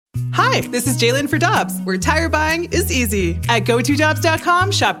Hi, this is Jalen for Dobbs, where tire buying is easy. At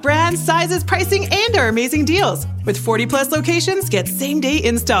GoToDobbs.com, shop brands, sizes, pricing, and our amazing deals. With 40-plus locations, get same-day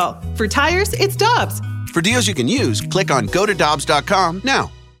install. For tires, it's Dobbs. For deals you can use, click on GoToDobbs.com now.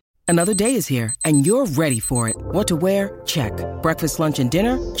 Another day is here, and you're ready for it. What to wear? Check. Breakfast, lunch, and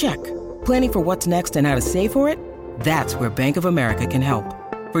dinner? Check. Planning for what's next and how to save for it? That's where Bank of America can help.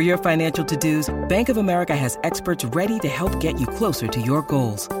 For your financial to-dos, Bank of America has experts ready to help get you closer to your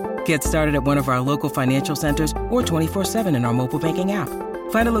goals. Get started at one of our local financial centers or 24/7 in our mobile banking app.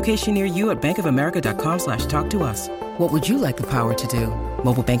 Find a location near you at bankofamerica.com/talktous. What would you like the power to do?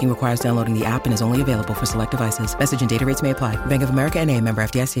 Mobile banking requires downloading the app and is only available for select devices. Message and data rates may apply. Bank of America N.A., member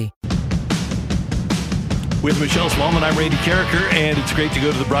FDIC. With Michelle Smallman, I'm Randy Carricker, and it's great to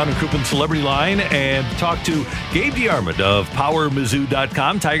go to the Brown & Crouppen Celebrity Line and talk to Gabe DeArmond of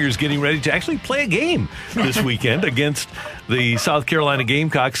PowerMizzou.com. Tigers getting ready to actually play a game this weekend against the South Carolina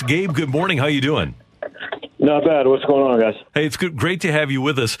Gamecocks. Gabe, good morning. How you doing? Not bad. What's going on, guys? Hey, it's good. Great to have you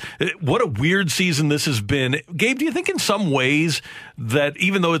with us. What a weird season this has been. Gabe, do you think in some ways that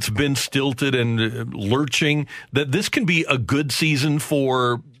even though it's been stilted and lurching, that this can be a good season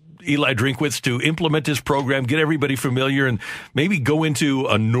for Eli Drinkwitz to implement his program, get everybody familiar, and maybe go into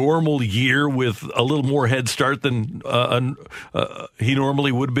a normal year with a little more head start than he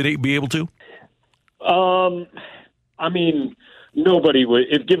normally would be able to? I mean, nobody would,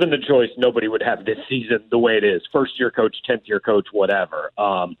 if given the choice, nobody would have this season the way it is. First-year coach, 10th-year coach, whatever.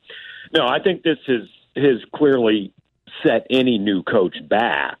 No, I think this has clearly set any new coach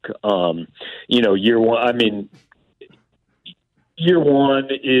back. Year one, year one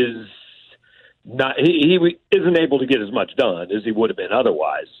is not, he isn't able to get as much done as he would have been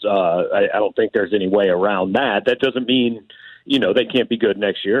otherwise. I don't think there's any way around that. That doesn't mean, they can't be good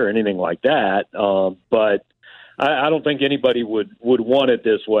next year or anything like that. But I don't think anybody would want it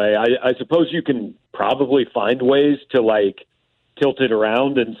this way. I suppose you can probably find ways to tilt it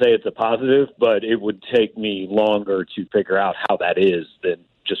around and say it's a positive, but it would take me longer to figure out how that is than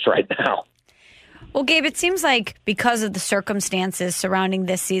just right now. Well, Gabe, it seems like because of the circumstances surrounding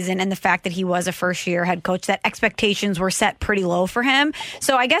this season and the fact that he was a first-year head coach, that expectations were set pretty low for him.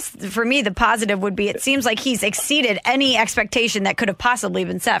 So I guess for me, the positive would be it seems like he's exceeded any expectation that could have possibly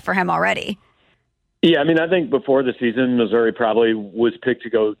been set for him already. Yeah, I think before the season, Missouri probably was picked to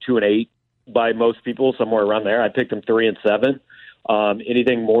go 2-8 by most people, somewhere around there. I picked them 3-7.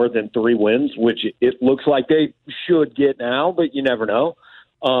 Anything more than 3 wins, which it looks like they should get now, but you never know.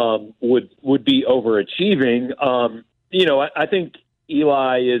 Would be overachieving. I think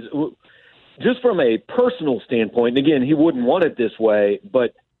Eli is, just from a personal standpoint, and again, he wouldn't want it this way,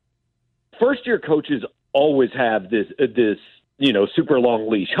 but first-year coaches always have this super long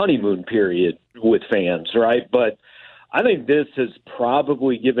leash, honeymoon period with fans, right? But I think this has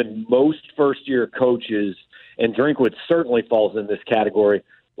probably given most first-year coaches, and Drinkwitz certainly falls in this category,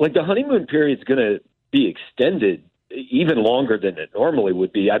 the honeymoon period is going to be extended even longer than it normally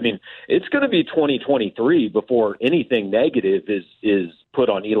would be. It's going to be 2023 before anything negative is put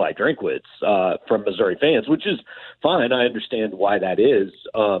on Eli Drinkwitz from Missouri fans, which is fine. I understand why that is,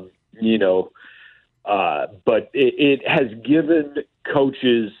 but it has given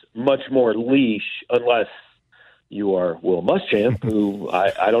coaches much more leash, unless you are Will Muschamp, who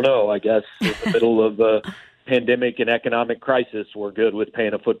I don't know, I guess in the middle of a pandemic and economic crisis, we're good with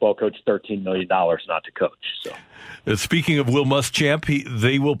paying a football coach $13 million not to coach. So. Speaking of Will Muschamp,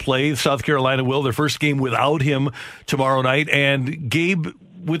 they will play, South Carolina will, their first game without him tomorrow night. And Gabe,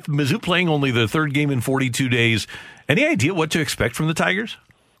 with Mizzou playing only the third game in 42 days, any idea what to expect from the Tigers?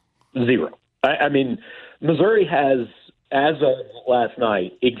 Zero. Missouri has, as of last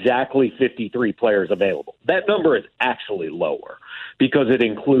night, exactly 53 players available. That number is actually lower because it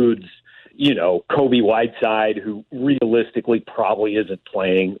includes Kobe Whiteside, who realistically probably isn't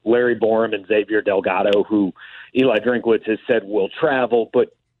playing, Larry Borum and Xavier Delgado, who Eli Drinkwitz has said will travel,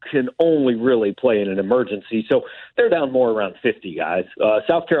 but can only really play in an emergency. So they're down more around 50 guys.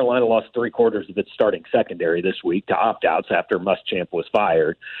 South Carolina lost 3/4 of its starting secondary this week to opt-outs after Muschamp was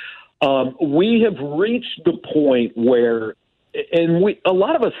fired. We have reached the point where, and a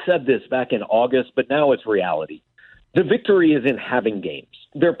lot of us said this back in August, but now it's reality. The victory is in having games.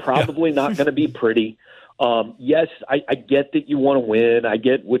 They're probably not going to be pretty. Yes, I get that you want to win. I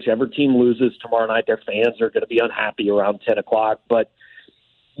get whichever team loses tomorrow night, their fans are going to be unhappy around 10 o'clock. But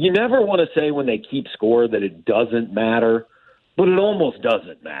you never want to say when they keep score that it doesn't matter. But it almost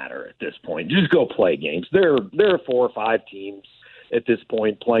doesn't matter at this point. Just go play games. There are 4 or 5 teams at this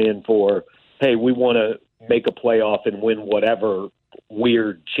point playing for, hey, we want to make a playoff and win whatever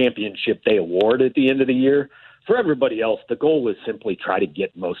weird championship they award at the end of the year. for everybody else, the goal is simply try to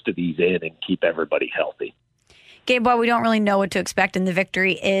get most of these in and keep everybody healthy. Gabe, while we don't really know what to expect, and the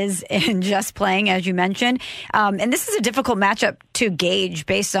victory is in just playing, as you mentioned. And this is a difficult matchup to gauge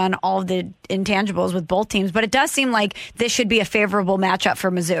based on all of the intangibles with both teams, but it does seem like this should be a favorable matchup for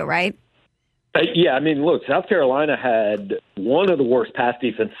Mizzou, right? Yeah, I mean, look, South Carolina had one of the worst pass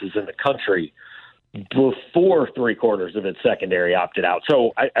defenses in the country before three-quarters of its secondary opted out.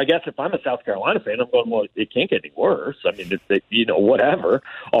 So I guess if I'm a South Carolina fan, I'm going, well, it can't get any worse. I mean, whatever.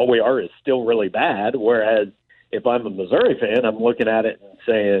 All we are is still really bad, whereas if I'm a Missouri fan, I'm looking at it and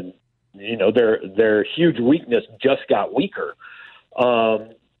saying, their huge weakness just got weaker.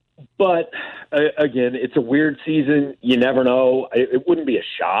 But again, it's a weird season. You never know. It wouldn't be a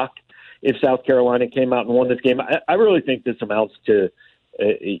shock if South Carolina came out and won this game. I really think this amounts to,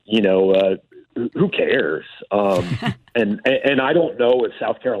 who cares? And I don't know if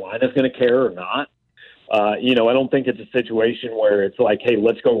South Carolina is going to care or not. I don't think it's a situation where it's like, hey,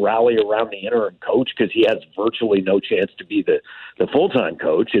 let's go rally around the interim coach because he has virtually no chance to be the full-time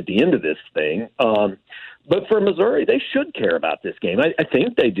coach at the end of this thing. But for Missouri, they should care about this game. I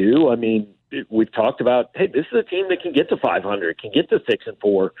think they do. I mean, we've talked about, hey, this is a team that can get to 500, can get to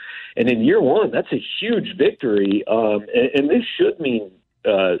 6-4. And in year one, that's a huge victory. And this should mean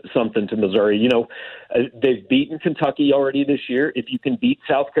something to Missouri. They've beaten Kentucky already this year. If you can beat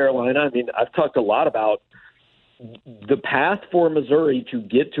South Carolina, I mean, I've talked a lot about the path for Missouri to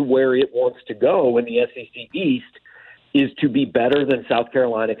get to where it wants to go in the SEC East is to be better than South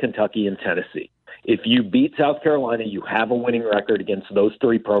Carolina, Kentucky, and Tennessee. If you beat South Carolina, you have a winning record against those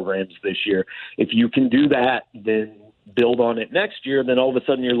three programs this year. If you can do that, then build on it next year. Then all of a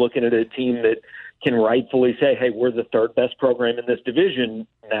sudden you're looking at a team that can rightfully say, hey, we're the third best program in this division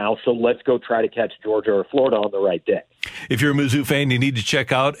now, so let's go try to catch Georgia or Florida on the right day. If you're a Mizzou fan, you need to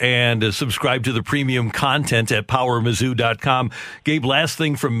check out and subscribe to the premium content at powermizzou.com. Gabe, last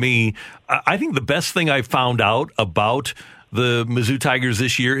thing from me, I think the best thing I found out about the Mizzou Tigers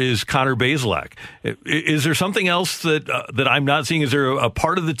this year is Connor Bazelak. Is there something else that I'm not seeing? Is there a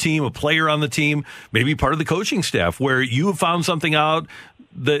part of the team, a player on the team, maybe part of the coaching staff where you have found something out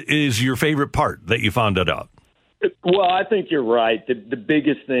that is your favorite part that you found it out? Well, I think you're right. The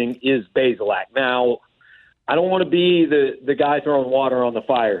biggest thing is Bazelak. Now, I don't want to be the guy throwing water on the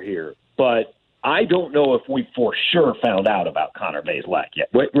fire here, but I don't know if we for sure found out about Connor Bazelak yet.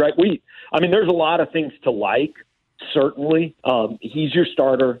 Right? There's a lot of things to like. Certainly, he's your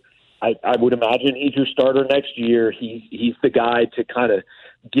starter. I would imagine he's your starter next year. He's the guy to kind of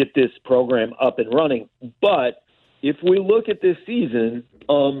get this program up and running. But if we look at this season,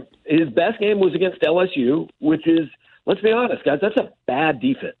 his best game was against LSU, which is, let's be honest, guys, that's a bad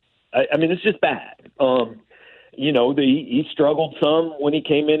defense. It's just bad. He struggled some when he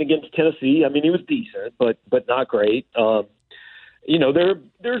came in against Tennessee. He was decent, but not great. There's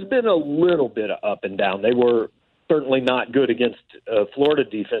been a little bit of up and down. They were certainly not good against Florida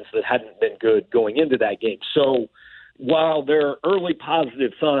defense that hadn't been good going into that game. So while there are early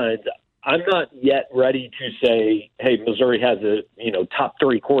positive signs, I'm not yet ready to say, hey, Missouri has a top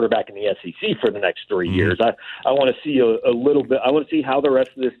three quarterback in the SEC for the next 3 years. I want to see a little bit. I want to see how the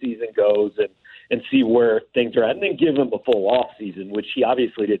rest of this season goes and see where things are at, and then give him a full off season, which he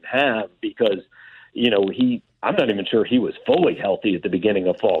obviously didn't have because I'm not even sure he was fully healthy at the beginning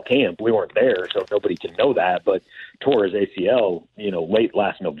of fall camp. We weren't there, so nobody can know that, but tore his ACL, late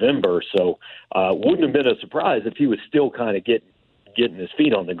last November. So wouldn't have been a surprise if he was still kind of getting his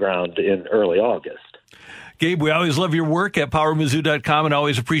feet on the ground in early August. Gabe, we always love your work at powermizzou.com and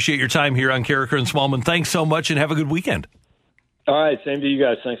always appreciate your time here on Carricker and Smallman. Thanks so much and have a good weekend. All right, same to you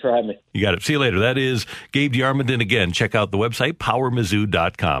guys. Thanks for having me. You got it. See you later. That is Gabe DeArmondon again. Check out the website,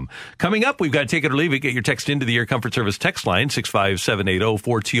 powermizzou.com. Coming up, we've got Take It or Leave It. Get your text into the Air Comfort Service text line, 65780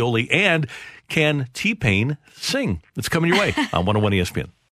 for Tioli. And can T-Pain sing? It's coming your way on 101 ESPN.